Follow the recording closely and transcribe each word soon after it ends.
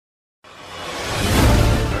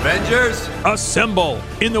Avengers, assemble!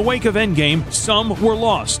 In the wake of Endgame, some were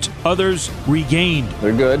lost, others regained.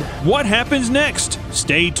 They're good. What happens next?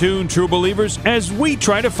 Stay tuned, true believers, as we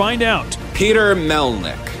try to find out. Peter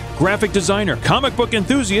Melnick, Graphic designer, comic book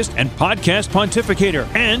enthusiast, and podcast pontificator.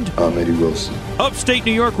 And I'm Eddie Wilson. Upstate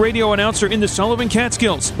New York radio announcer in the Sullivan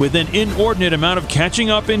Catskills with an inordinate amount of catching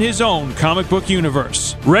up in his own comic book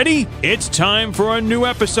universe. Ready? It's time for a new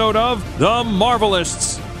episode of The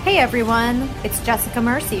Marvelists. Hey everyone, it's Jessica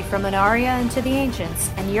Mercy from Anaria Into the Ancients,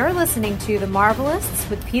 and you're listening to The Marvelists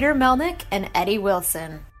with Peter Melnick and Eddie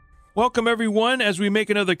Wilson. Welcome, everyone, as we make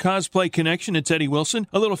another cosplay connection. It's Eddie Wilson,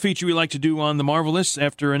 a little feature we like to do on The Marvelists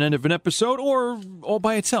after an end of an episode or all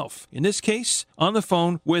by itself. In this case, on the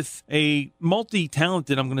phone with a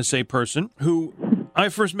multi-talented, I'm going to say, person who I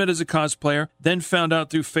first met as a cosplayer, then found out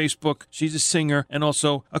through Facebook she's a singer and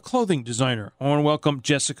also a clothing designer. I want to welcome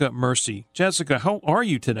Jessica Mercy. Jessica, how are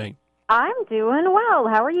you today? I'm doing well.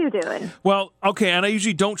 How are you doing? Well, okay, and I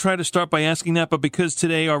usually don't try to start by asking that, but because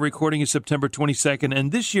today our recording is September 22nd,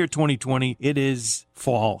 and this year, 2020, it is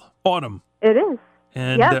fall, autumn. It is.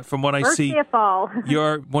 And yep. From what I First see, day of fall.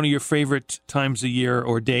 you're one of your favorite times of year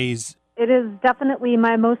or days. It is definitely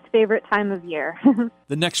my most favorite time of year.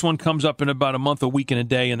 The next one comes up in about a month, a week, and a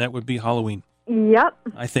day, and that would be Halloween. Yep.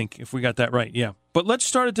 I think, if we got that right, yeah. But let's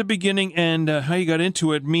start at the beginning and how you got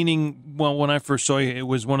into it, meaning, well, when I first saw you, it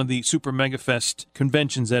was one of the Super Mega Fest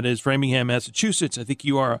conventions, that is Framingham, Massachusetts. I think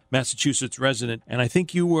you are a Massachusetts resident, and I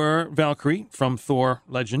think you were Valkyrie from Thor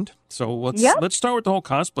Legend. So let's start with the whole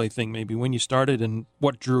cosplay thing, maybe, when you started and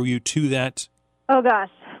what drew you to that. Oh, gosh.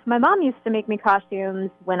 My mom used to make me costumes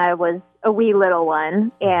when I was a wee little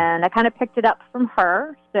one, and I kind of picked it up from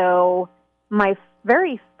her. So my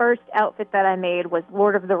very first outfit that I made was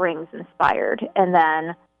Lord of the Rings inspired. And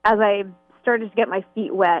then as I started to get my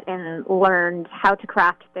feet wet and learned how to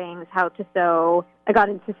craft things, how to sew, I got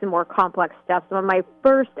into some more complex stuff. Some of my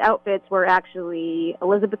first outfits were actually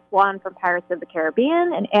Elizabeth Swann from Pirates of the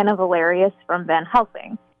Caribbean and Anna Valerius from Van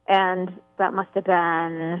Helsing. And that must have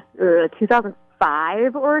been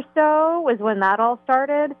 2005 or so was when that all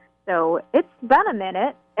started. So it's been a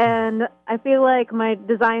minute. And I feel like my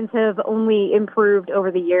designs have only improved over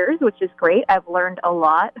the years, which is great. I've learned a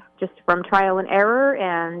lot just from trial and error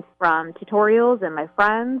and from tutorials and my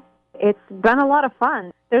friends. It's been a lot of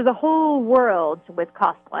fun. There's a whole world with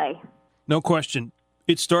cosplay. No question.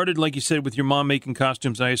 It started, like you said, with your mom making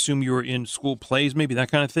costumes. I assume you were in school plays, maybe that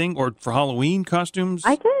kind of thing, or for Halloween costumes?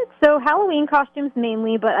 I did. So Halloween costumes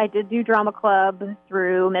mainly, but I did do drama club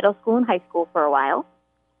through middle school and high school for a while.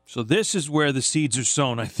 So this is where the seeds are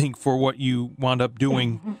sown, I think, for what you wound up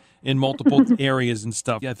doing in multiple areas and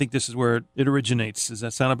stuff. Yeah, I think this is where it originates. Does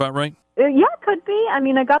that sound about right? Yeah, it could be. I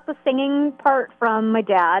mean, I got the singing part from my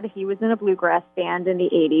dad. He was in a bluegrass band in the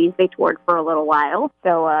 80s. They toured for a little while.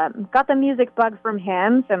 So got the music bug from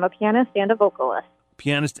him. So I'm a pianist and a vocalist.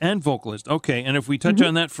 Pianist and vocalist. Okay, and if we touch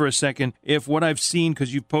on that for a second, if what I've seen,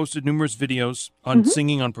 because you've posted numerous videos on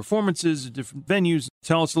singing on performances at different venues,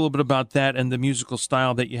 tell us a little bit about that and the musical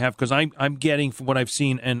style that you have, because I'm getting, from what I've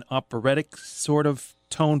seen, an operatic sort of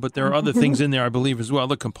tone, but there are other things in there, I believe, as well,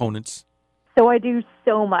 other components. So I do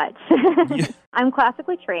so much. I'm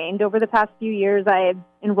classically trained. Over the past few years, I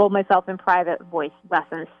enrolled myself in private voice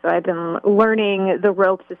lessons. So I've been learning the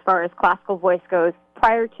ropes as far as classical voice goes.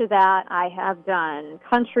 Prior to that, I have done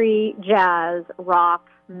country, jazz, rock,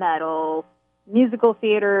 metal, musical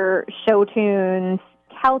theater, show tunes,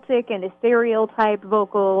 Celtic and ethereal type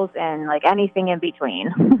vocals, and like anything in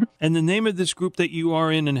between. And the name of this group that you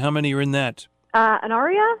are in, and how many are in that? An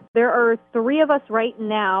aria, there are 3 of us right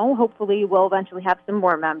now. Hopefully we'll eventually have some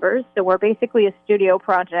more members. So we're basically a studio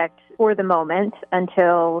project for the moment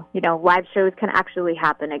until, live shows can actually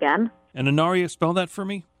happen again. And Anaria, spell that for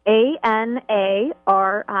me? Anaria.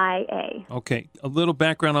 Okay. A little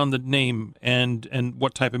background on the name and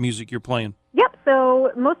what type of music you're playing. Yep.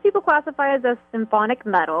 So most people classify it as symphonic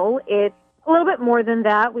metal. It's a little bit more than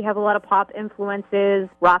that. We have a lot of pop influences,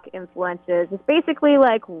 rock influences. It's basically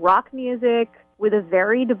like rock music with a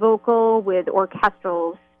varied vocal with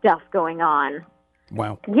orchestral stuff going on.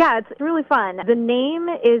 Wow. Yeah, it's really fun. The name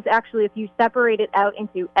is actually, if you separate it out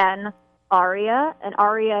into an aria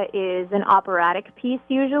is an operatic piece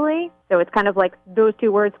usually. So it's kind of like those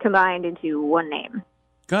 2 words combined into one name.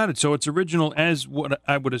 Got it. So it's original as what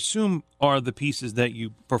I would assume are the pieces that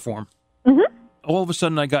you perform. Mm-hmm. All of a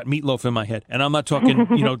sudden I got Meatloaf in my head. And I'm not talking,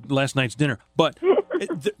 last night's dinner. But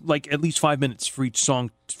like at least 5 minutes for each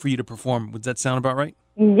song for you to perform. Would that sound about right?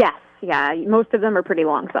 Yes. Yeah. Most of them are pretty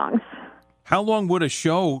long songs. How long would a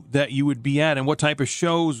show that you would be at, and what type of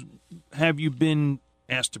shows have you been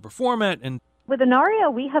asked to perform at, and With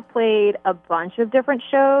Inaria, we have played a bunch of different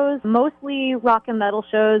shows, mostly rock and metal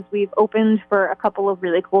shows. We've opened for a couple of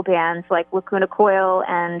really cool bands like Lacuna Coil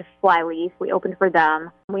and Flyleaf. We opened for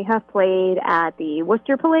them. We have played at the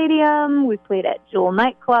Worcester Palladium. We've played at Jewel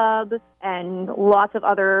Nightclub and lots of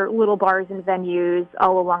other little bars and venues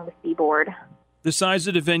all along the seaboard. The size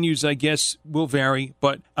of the venues, I guess, will vary,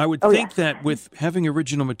 but I would think that with having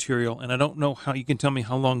original material, and I don't know how you can tell me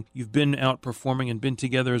how long you've been out performing and been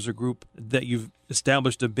together as a group, that you've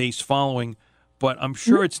established a base following, but I'm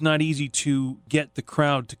sure it's not easy to get the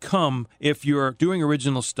crowd to come if you're doing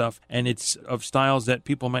original stuff and it's of styles that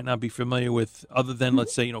people might not be familiar with other than,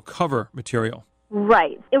 let's say, cover material.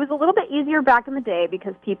 Right. It was a little bit easier back in the day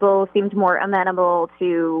because people seemed more amenable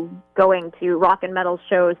to going to rock and metal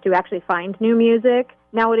shows to actually find new music.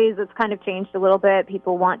 Nowadays, it's kind of changed a little bit.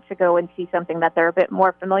 People want to go and see something that they're a bit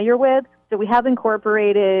more familiar with. So we have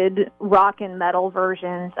incorporated rock and metal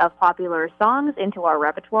versions of popular songs into our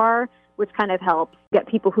repertoire, which kind of helps get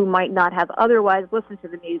people who might not have otherwise listened to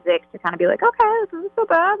the music to kind of be like, okay, this isn't so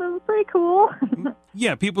bad, this is pretty cool.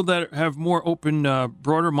 Yeah, people that have more open,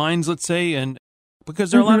 broader minds, let's say, and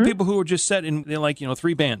because there are a lot of people who are just set in, they're like,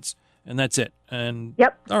 3 bands, and that's it. And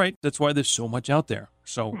all right, that's why there's so much out there.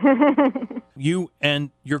 So you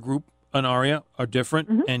and your group, Inaria, are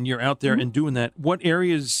different, and you're out there and doing that. What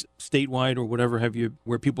areas, statewide or whatever, have you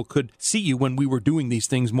where people could see you when we were doing these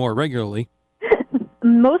things more regularly?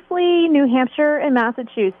 Mostly New Hampshire and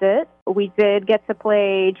Massachusetts. We did get to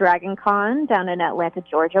play Dragon Con down in Atlanta,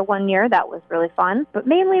 Georgia one year. That was really fun. But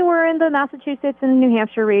mainly we're in the Massachusetts and New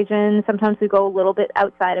Hampshire region. Sometimes we go a little bit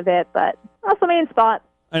outside of it, but that's the main spot.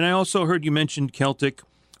 And I also heard you mentioned Celtic,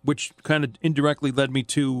 which kind of indirectly led me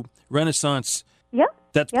to Renaissance. Yep.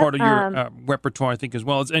 That's part of your repertoire, I think, as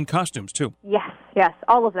well, and costumes, too. Yes,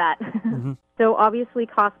 all of that. So obviously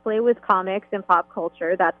cosplay with comics and pop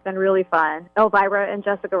culture. That's been really fun. Elvira and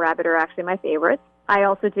Jessica Rabbit are actually my favorites. I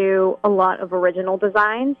also do a lot of original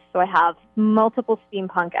designs. So I have multiple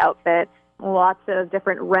steampunk outfits, lots of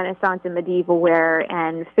different Renaissance and medieval wear,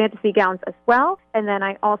 and fantasy gowns as well. And then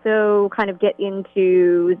I also kind of get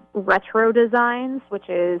into retro designs, which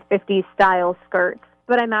is 50s style skirts.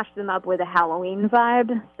 But I mashed them up with a Halloween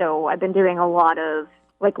vibe. So I've been doing a lot of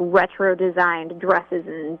retro designed dresses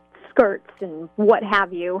and skirts and what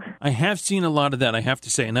have you. I have seen a lot of that, I have to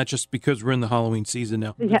say, and not just because we're in the Halloween season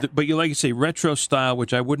now. Yeah. But you like you say, retro style,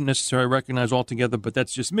 which I wouldn't necessarily recognize altogether, but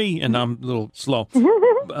that's just me, and I'm a little slow.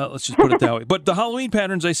 Let's just put it that way. But the Halloween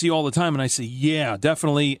patterns I see all the time, and I say, yeah,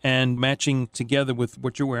 definitely, and matching together with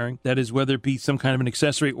what you're wearing. That is whether it be some kind of an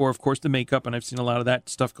accessory or, of course, the makeup, and I've seen a lot of that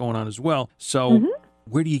stuff going on as well. So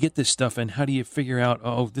where do you get this stuff, and how do you figure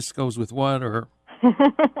out, this goes with what, or...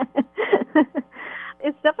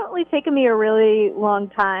 It's definitely taken me a really long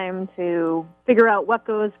time to figure out what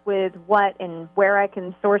goes with what and where I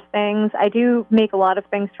can source things. I do make a lot of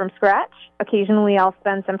things from scratch. Occasionally I'll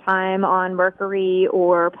spend some time on Mercury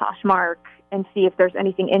or Poshmark and see if there's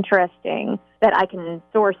anything interesting that I can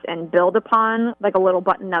source and build upon, like a little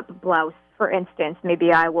button-up blouse. For instance,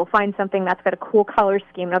 maybe I will find something that's got a cool color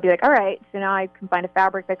scheme, and I'll be like, all right, so now I can find a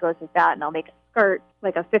fabric that goes with that, and I'll make a skirt,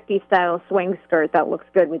 like a 50s style swing skirt that looks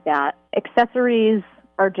good with that. Accessories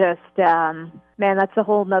are just, that's a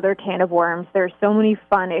whole nother can of worms. There's so many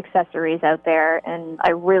fun accessories out there, and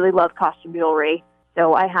I really love costume jewelry.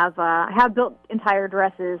 So I have built entire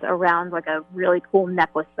dresses around like a really cool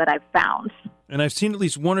necklace that I've found. And I've seen at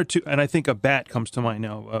least one or two, and I think a bat comes to mind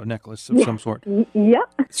now, a necklace of some sort.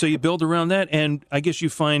 Yep. So you build around that, and I guess you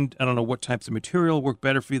find, I don't know, what types of material work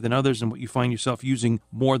better for you than others, and what you find yourself using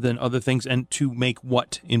more than other things, and to make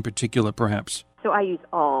what in particular, perhaps? So I use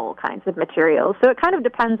all kinds of materials. So it kind of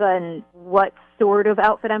depends on what sort of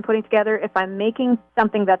outfit I'm putting together. If I'm making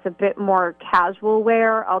something that's a bit more casual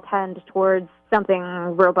wear, I'll tend towards something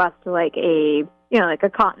robust like a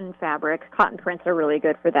cotton fabric. Cotton prints are really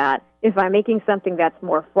good for that. If I'm making something that's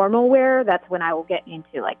more formal wear, that's when I will get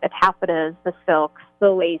into like the taffetas, the silks, the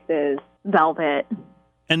laces, velvet.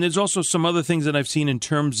 And there's also some other things that I've seen in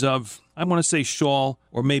terms of, I want to say shawl,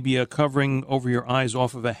 or maybe a covering over your eyes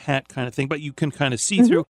off of a hat kind of thing, but you can kind of see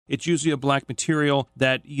through. It's usually a black material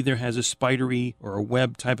that either has a spidery or a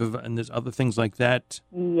web type of, and there's other things like that.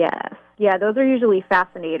 Yes. Yeah, those are usually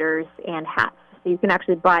fascinators and hats. So you can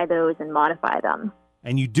actually buy those and modify them.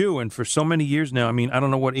 And you do, and for so many years now, I mean, I don't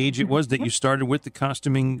know what age it was that you started with the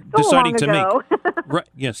costuming, so deciding to long ago. make. Right,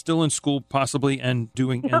 yeah, still in school possibly, and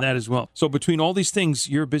doing and that as well. So between all these things,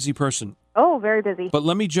 you're a busy person. Oh, very busy. But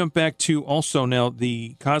let me jump back to also now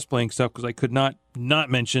the cosplaying stuff, because I could not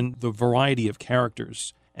mention the variety of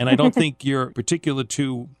characters. And I don't think you're particular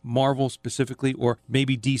to Marvel specifically, or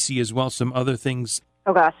maybe DC as well, some other things.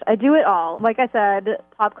 Oh gosh, I do it all. Like I said,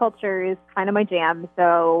 pop culture is kind of my jam.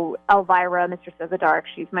 So Elvira, Mistress of the Dark,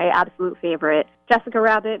 she's my absolute favorite. Jessica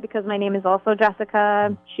Rabbit, because my name is also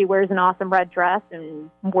Jessica. She wears an awesome red dress, and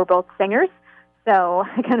we're both singers. So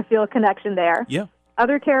I kind of feel a connection there. Yeah.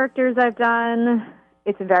 Other characters I've done,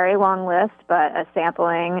 it's a very long list, but a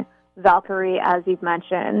sampling. Valkyrie, as you've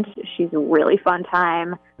mentioned, she's a really fun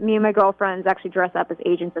time. Me and my girlfriends actually dress up as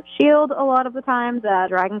Agents of S.H.I.E.L.D. a lot of the times at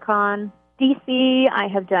Dragon Con. DC, I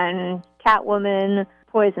have done Catwoman,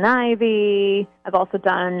 Poison Ivy. I've also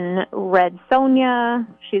done Red Sonja.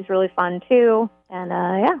 She's really fun, too. And,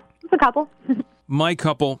 yeah, it's a couple. My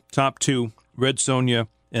couple, top two, Red Sonja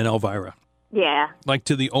and Elvira. Yeah. Like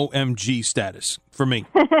to the OMG status for me.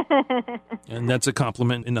 And that's a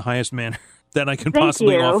compliment in the highest manner that I can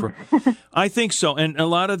possibly offer. I think so. And a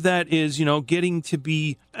lot of that is, getting to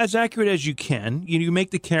be as accurate as you can. You make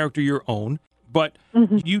the character your own. But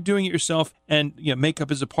you doing it yourself and makeup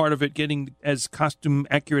is a part of it, getting as costume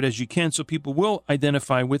accurate as you can so people will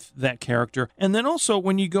identify with that character. And then also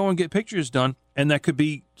when you go and get pictures done, and that could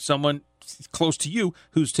be someone close to you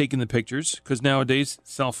who's taking the pictures, because nowadays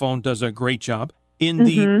cell phone does a great job in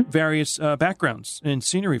the various backgrounds and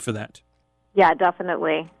scenery for that. Yeah,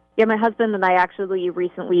 definitely. Yeah, my husband and I actually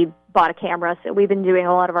recently bought a camera, so we've been doing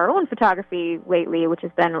a lot of our own photography lately, which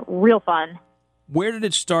has been real fun. Where did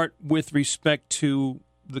it start with respect to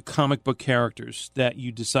the comic book characters that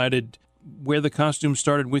you decided where the costume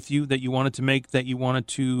started with you that you wanted to make, that you wanted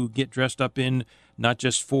to get dressed up in, not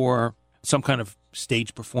just for some kind of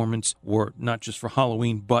stage performance or not just for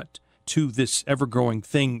Halloween, but to this ever-growing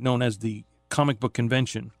thing known as the comic book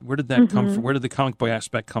convention? Where did that come from? Where did the comic book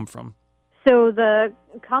aspect come from? So the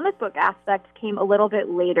comic book aspect came a little bit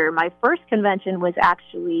later. My first convention was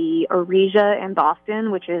actually Aresia in Boston,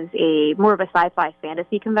 which is more of a sci-fi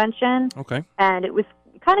fantasy convention. Okay. And it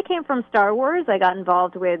kind of came from Star Wars. I got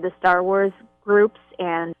involved with the Star Wars groups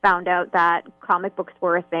and found out that comic books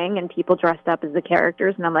were a thing and people dressed up as the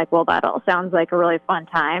characters. And I'm like, well, that all sounds like a really fun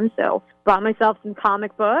time. So bought myself some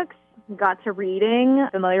comic books, got to reading,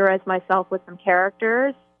 familiarized myself with some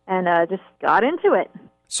characters, and just got into it.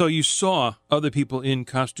 So you saw other people in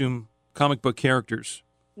costume comic book characters.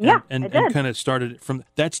 Yeah, and I did. kind of started it from.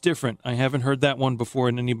 That's different. I haven't heard that one before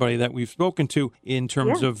in anybody that we've spoken to in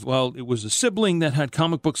terms of, well, it was a sibling that had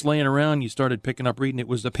comic books laying around. You started picking up reading. It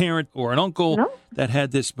was a parent or an uncle that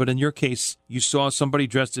had this. But in your case, you saw somebody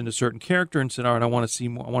dressed in a certain character and said, all right, I want to see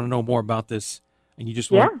more. I want to know more about this. And you just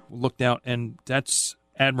looked out. And that's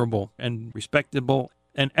admirable and respectable.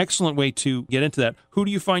 An excellent way to get into that. Who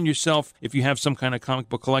do you find yourself, if you have some kind of comic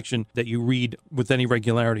book collection that you read with any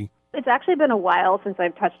regularity? It's actually been a while since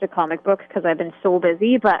I've touched a comic book because I've been so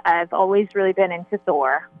busy, but I've always really been into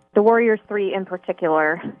Thor. The Warriors 3 in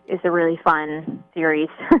particular is a really fun series.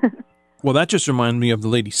 Well, that just reminded me of the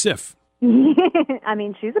Lady Sif. I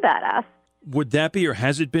mean, she's a badass. Would that be, or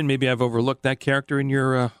has it been? Maybe I've overlooked that character in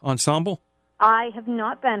your ensemble? I have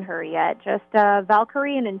not been her yet, just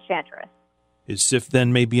Valkyrie and Enchantress. Is Sif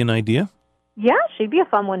then maybe an idea? Yeah, she'd be a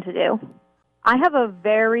fun one to do. I have a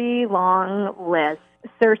very long list.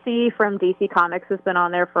 Cersei from DC Comics has been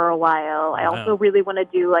on there for a while. I also really want to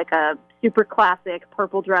do like a super classic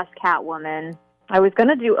purple dress Catwoman. I was going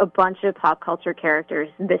to do a bunch of pop culture characters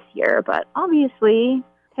this year, but obviously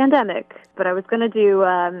pandemic. But I was going to do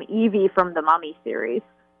Evie from the Mummy series.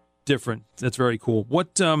 Different. That's very cool.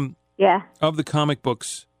 What of the comic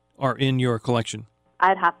books are in your collection?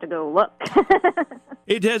 I'd have to go look.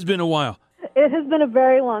 It has been a while. It has been a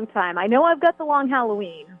very long time. I know I've got the Long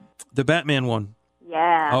Halloween. The Batman one.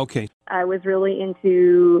 Yeah. Okay. I was really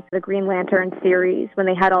into the Green Lantern series when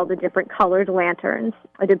they had all the different colored lanterns.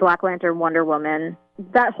 I did Black Lantern, Wonder Woman.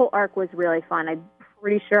 That whole arc was really fun. I'm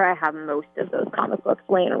pretty sure I have most of those comic books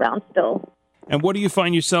laying around still. And what do you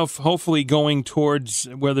find yourself hopefully going towards,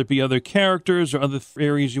 whether it be other characters or other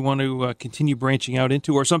areas you want to continue branching out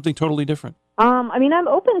into, or something totally different? I mean, I'm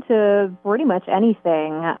open to pretty much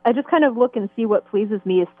anything. I just kind of look and see what pleases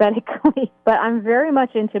me aesthetically. But I'm very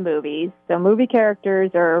much into movies. So movie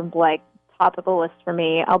characters are like top of the list for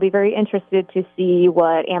me. I'll be very interested to see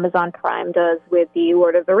what Amazon Prime does with the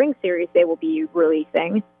Lord of the Rings series they will be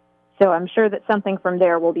releasing. So I'm sure that something from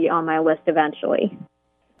there will be on my list eventually.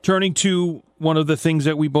 Turning to one of the things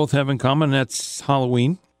that we both have in common, that's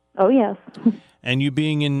Halloween. Oh, yes. And you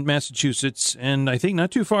being in Massachusetts, and I think not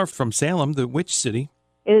too far from Salem, the witch city.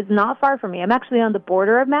 It is not far from me. I'm actually on the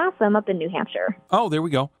border of Mass. I'm up in New Hampshire. Oh, there we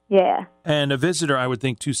go. Yeah. And a visitor, I would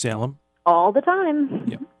think, to Salem. All the time.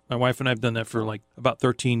 Yeah. My wife and I have done that for like about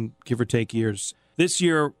 13, give or take, years. This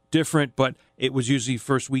year, different, but it was usually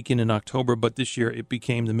first weekend in October, but this year it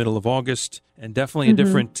became the middle of August, and definitely a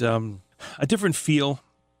different a different feel.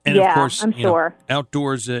 And Yeah, of course, I'm sure.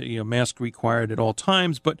 Outdoors, mask required at all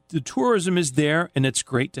times. But the tourism is there, and it's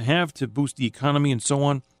great to have to boost the economy and so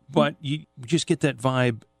on. But you just get that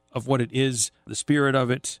vibe of what it is, the spirit of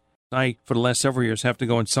it. I, for the last several years, have to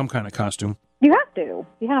go in some kind of costume. You have to.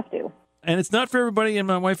 You have to. And it's not for everybody, and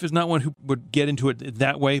my wife is not one who would get into it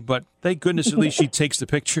that way. But thank goodness at least she takes the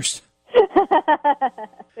pictures.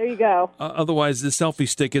 There you go. Otherwise, the selfie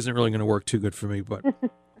stick isn't really going to work too good for me. But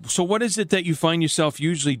so what is it that you find yourself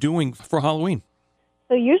usually doing for Halloween?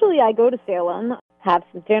 So usually I go to Salem, have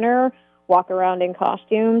some dinner, walk around in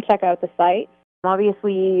costume, check out the site.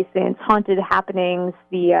 Obviously, since haunted happenings,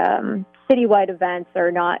 the citywide events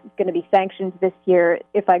are not going to be sanctioned this year.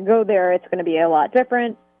 If I go there, it's going to be a lot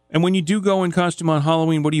different. And when you do go in costume on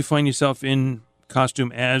Halloween, what do you find yourself in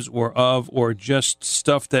costume as or of, or just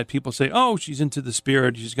stuff that people say, oh, she's into the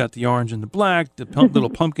spirit, she's got the orange and the black, the little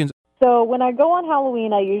pumpkins? So when I go on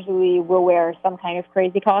Halloween, I usually will wear some kind of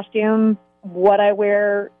crazy costume. What I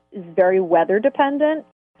wear is very weather dependent.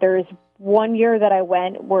 There's one year that I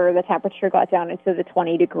went where the temperature got down into the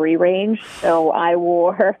 20-degree range. So I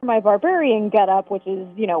wore my barbarian getup, which is,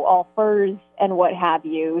 all furs and what have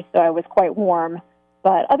you. So I was quite warm.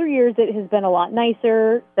 But other years it has been a lot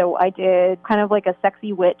nicer. So I did kind of like a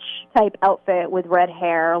sexy witch type outfit with red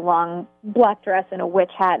hair, long black dress, and a witch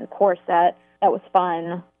hat and corset. That was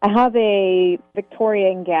fun. I have a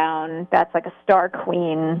Victorian gown that's like a Star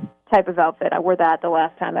Queen type of outfit. I wore that the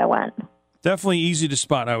last time I went. Definitely easy to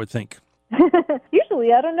spot, I would think.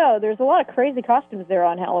 Usually, I don't know. There's a lot of crazy costumes there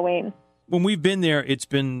on Halloween. When we've been there, it's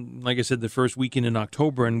been, like I said, the first weekend in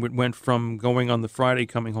October, and it went from going on the Friday,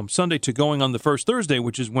 coming home Sunday, to going on the first Thursday,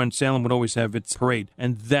 which is when Salem would always have its parade.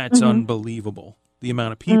 And that's unbelievable. The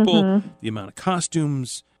amount of people, the amount of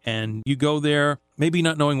costumes, and you go there, maybe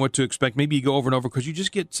not knowing what to expect. Maybe you go over and over because you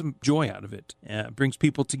just get some joy out of it. It brings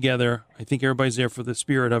people together. I think everybody's there for the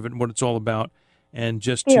spirit of it and what it's all about. And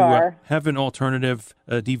just to have an alternative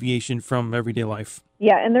deviation from everyday life.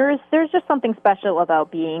 Yeah, and there's just something special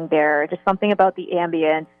about being there, just something about the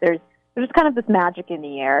ambience. There's just kind of this magic in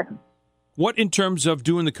the air. What, in terms of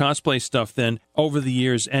doing the cosplay stuff then, over the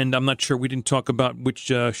years, and I'm not sure, we didn't talk about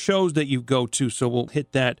which shows that you go to, so we'll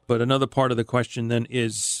hit that. But another part of the question then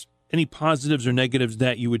is any positives or negatives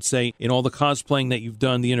that you would say in all the cosplaying that you've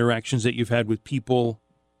done, the interactions that you've had with people?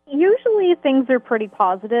 Usually things are pretty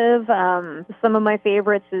positive. Some of my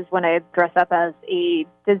favorites is when I dress up as a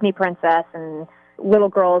Disney princess and little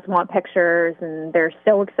girls want pictures and they're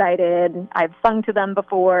so excited. I've sung to them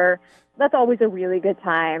before. That's always a really good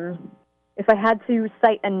time. If I had to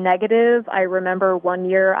cite a negative, I remember one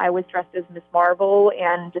year I was dressed as Miss Marvel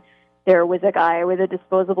and there was a guy with a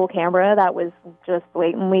disposable camera that was just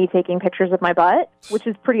blatantly taking pictures of my butt, which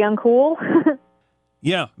is pretty uncool.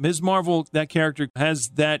 Yeah, Ms. Marvel, that character has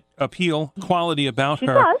that appeal, quality about She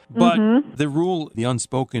her. does. But the rule, the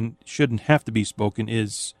unspoken, shouldn't have to be spoken,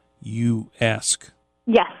 is you ask.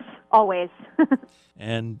 Yes, always.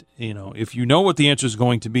 And, if you know what the answer is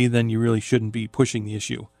going to be, then you really shouldn't be pushing the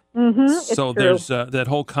issue. So there's that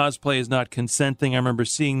whole cosplay is not consent thing. I remember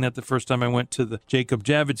seeing that the first time I went to the Jacob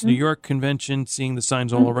Javits New York convention, seeing the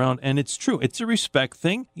signs all around. And it's true. It's a respect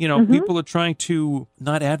thing. People are trying to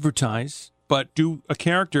not advertise, but do a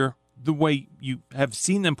character the way you have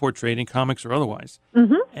seen them portrayed in comics or otherwise.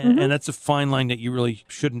 And that's a fine line that you really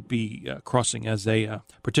shouldn't be crossing as a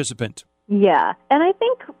participant. Yeah. And I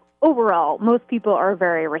think overall, most people are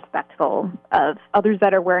very respectful of others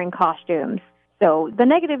that are wearing costumes. So the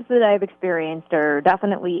negatives that I've experienced are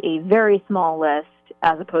definitely a very small list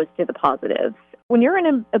as opposed to the positives. When you're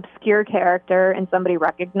an obscure character and somebody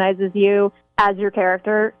recognizes you as your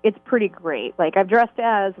character, it's pretty great. Like, I've dressed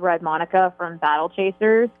as Red Monica from Battle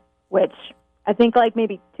Chasers, which I think like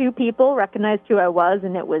maybe 2 people recognized who I was,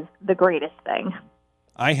 and it was the greatest thing.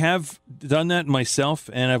 I have done that myself,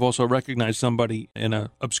 and I've also recognized somebody in an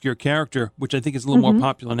obscure character, which I think is a little more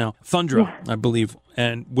popular now. Thundra, I believe,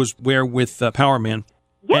 and was with Power Man.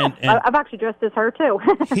 Yeah, and I've actually dressed as her, too.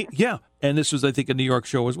 Yeah, and this was, I think, a New York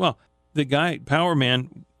show as well. The guy, Power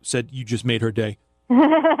Man, said, you just made her day.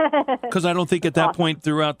 Because I don't think at that point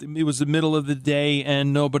throughout, it was the middle of the day,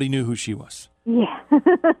 and nobody knew who she was. Yeah.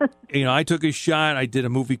 I took a shot. I did a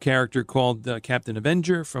movie character called Captain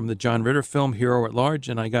Avenger from the John Ritter film Hero at Large,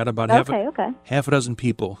 and I got about half a dozen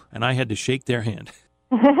people, and I had to shake their hand.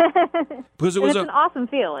 Because it was an awesome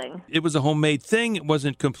feeling. It was a homemade thing. It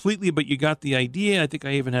wasn't completely, but you got the idea. I think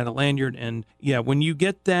I even had a lanyard. And yeah, when you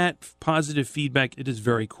get that positive feedback, it is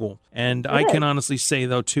very cool. And I can honestly say,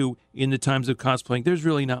 though, too, in the times of cosplaying, there's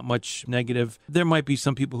really not much negative. There might be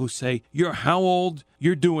some people who say, you're how old?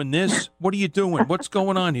 You're doing this? What are you doing? What's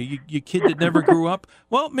going on here? You kid that never grew up?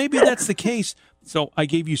 Well, maybe that's the case. So I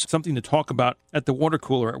gave you something to talk about at the water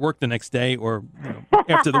cooler at work the next day or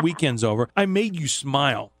after the weekend's over. I made you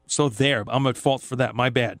smile. So there, I'm at fault for that. My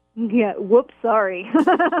bad. Yeah, whoops, sorry.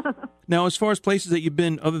 Now, as far as places that you've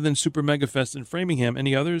been other than Super Mega Fest in Framingham,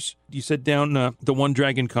 any others? You said down the one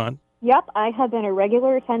Dragon Con. Yep, I have been a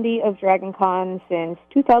regular attendee of Dragon Con since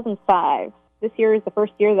 2005. This year is the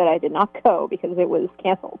first year that I did not go because it was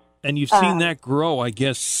canceled. And you've seen that grow, I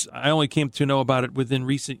guess. I only came to know about it within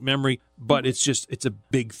recent memory, but it's a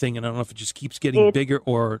big thing, and I don't know if it just keeps getting bigger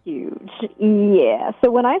or... Huge. Yeah.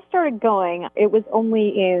 So when I started going, it was only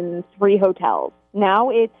in 3 hotels.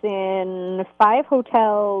 Now it's in 5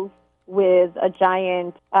 hotels with a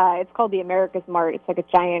giant, it's called the America's Mart. It's like a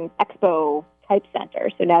giant expo type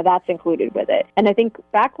center. So now that's included with it. And I think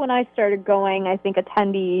back when I started going, I think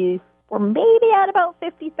attendees were maybe at about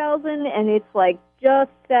 50,000, and it's like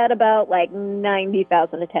just at about like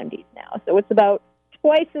 90,000 attendees now. So it's about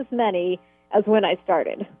twice as many as when I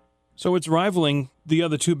started. So it's rivaling the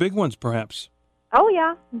other 2 big ones, perhaps. Oh,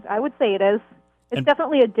 yeah. I would say it is. It's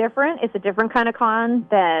definitely a different kind of con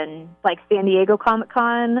than like San Diego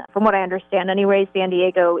Comic-Con. From what I understand anyway, San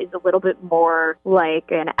Diego is a little bit more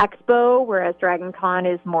like an expo, whereas Dragon Con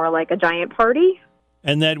is more like a giant party.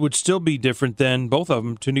 And that would still be different than both of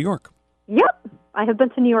them to New York. Yep. I have been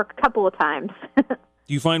to New York a couple of times. Do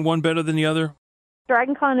you find one better than the other?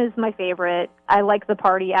 Dragon Con is my favorite. I like the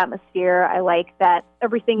party atmosphere. I like that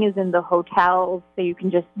everything is in the hotels, so you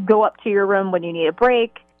can just go up to your room when you need a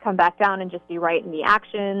break, come back down and just be right in the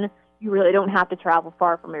action. You really don't have to travel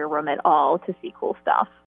far from your room at all to see cool stuff.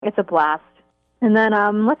 It's a blast. And then,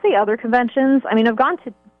 let's say other conventions. I mean, I've gone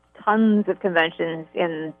to tons of conventions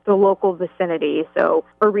in the local vicinity. So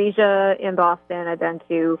Aresia in Boston I've been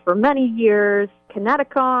to for many years,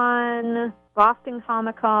 Kineticon, Boston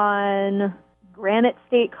Comic-Con, Granite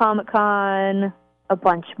State Comic-Con, a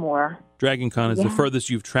bunch more. Dragon Con is the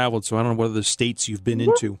furthest you've traveled, so I don't know what other states you've been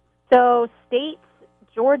into. So states,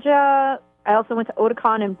 Georgia, I also went to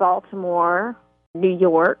Otakon in Baltimore, New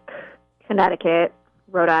York, Connecticut,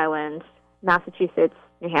 Rhode Island, Massachusetts,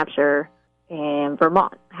 New Hampshire, and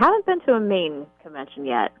Vermont. I haven't been to a Maine convention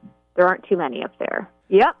yet. There aren't too many up there.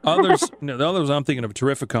 Yep. The others I'm thinking of,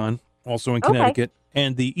 Terrificon, also in Connecticut,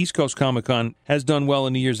 and the East Coast Comic-Con has done well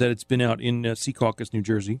in the years that it's been out in Secaucus, New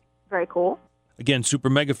Jersey. Very cool. Again, Super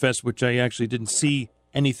Mega Fest, which I actually didn't see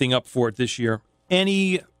anything up for it this year.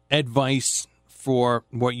 Any advice for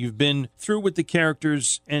what you've been through with the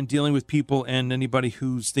characters and dealing with people and anybody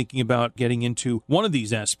who's thinking about getting into one of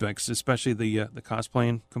these aspects, especially the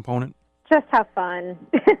cosplaying component? Just have fun.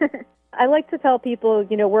 I like to tell people,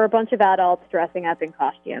 we're a bunch of adults dressing up in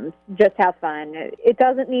costumes. Just have fun. It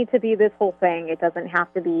doesn't need to be this whole thing. It doesn't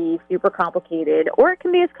have to be super complicated, or it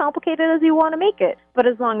can be as complicated as you want to make it, but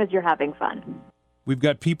as long as you're having fun. We've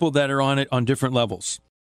got people that are on it on different levels.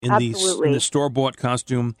 In the store-bought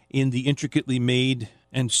costume, in the intricately made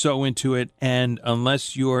and so into it, and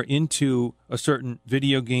unless you're into a certain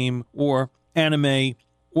video game or anime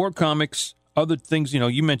or comics, other things,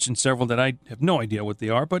 you mentioned several that I have no idea what they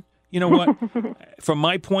are, but you know what? From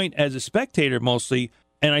my point as a spectator mostly,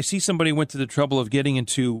 and I see somebody went to the trouble of getting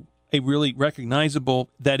into a really recognizable,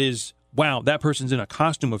 that is, wow, that person's in a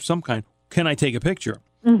costume of some kind. Can I take a picture?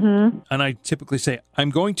 Mm-hmm. And I typically say,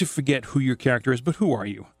 I'm going to forget who your character is, but who are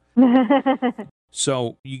you?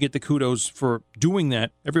 So you get the kudos for doing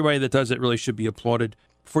that. Everybody that does it really should be applauded.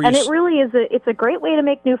 And it really is it's a great way to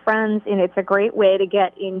make new friends, and it's a great way to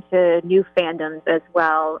get into new fandoms as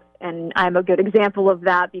well. And I'm a good example of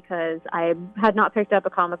that because I had not picked up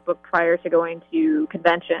a comic book prior to going to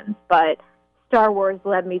conventions, but Star Wars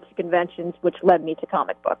led me to conventions, which led me to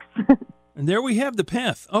comic books. And there we have the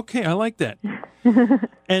path. Okay, I like that.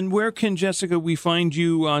 And where can, Jessica, we find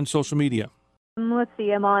you on social media? Let's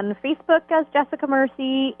see, I'm on Facebook as Jessica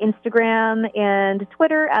Mercy, Instagram and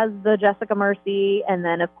Twitter as the Jessica Mercy, and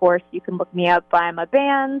then, of course, you can look me up by my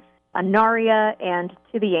bands, Anaria and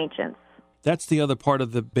To the Ancients. That's the other part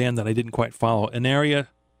of the band that I didn't quite follow. Anaria?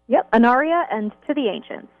 Yep, Anaria and To the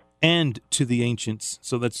Ancients. And To the Ancients.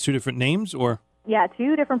 So that's 2 different names, or? Yeah,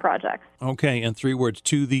 2 different projects. Okay, and 3 words,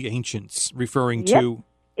 To the Ancients, referring to?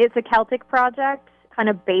 It's a Celtic project, kind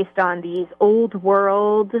of based on these old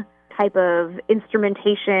world type of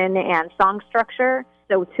instrumentation and song structure.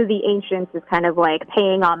 So To the Ancients is kind of like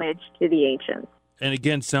paying homage to the ancients. And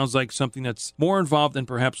again, sounds like something that's more involved than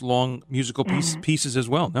perhaps long musical pieces as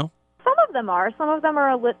well, no? Some of them are. Some of them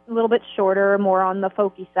are a little bit shorter, more on the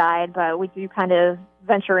folky side, but we do kind of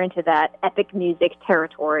venture into that epic music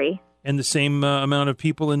territory. And the same amount of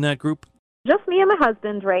people in that group? Just me and my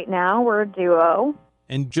husband right now. We're a duo.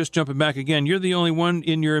 And just jumping back again, you're the only one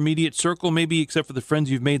in your immediate circle, maybe except for the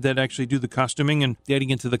friends you've made that actually do the costuming and getting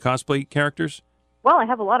into the cosplay characters? Well, I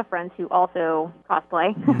have a lot of friends who also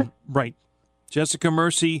cosplay. Right. Jessica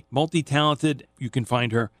Mercy, multi-talented. You can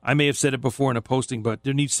find her. I may have said it before in a posting, but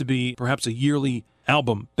there needs to be perhaps a yearly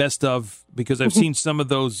album, best of, because I've seen some of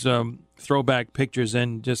those throwback pictures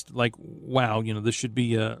and just like, wow, this should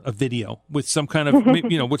be a video with some kind of,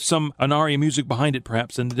 with some Anaria music behind it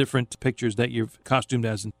perhaps, and the different pictures that you've costumed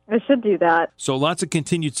as. I should do that. So lots of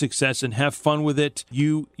continued success and have fun with it,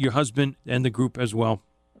 you, your husband, and the group as well.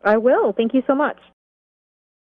 I will. Thank you so much.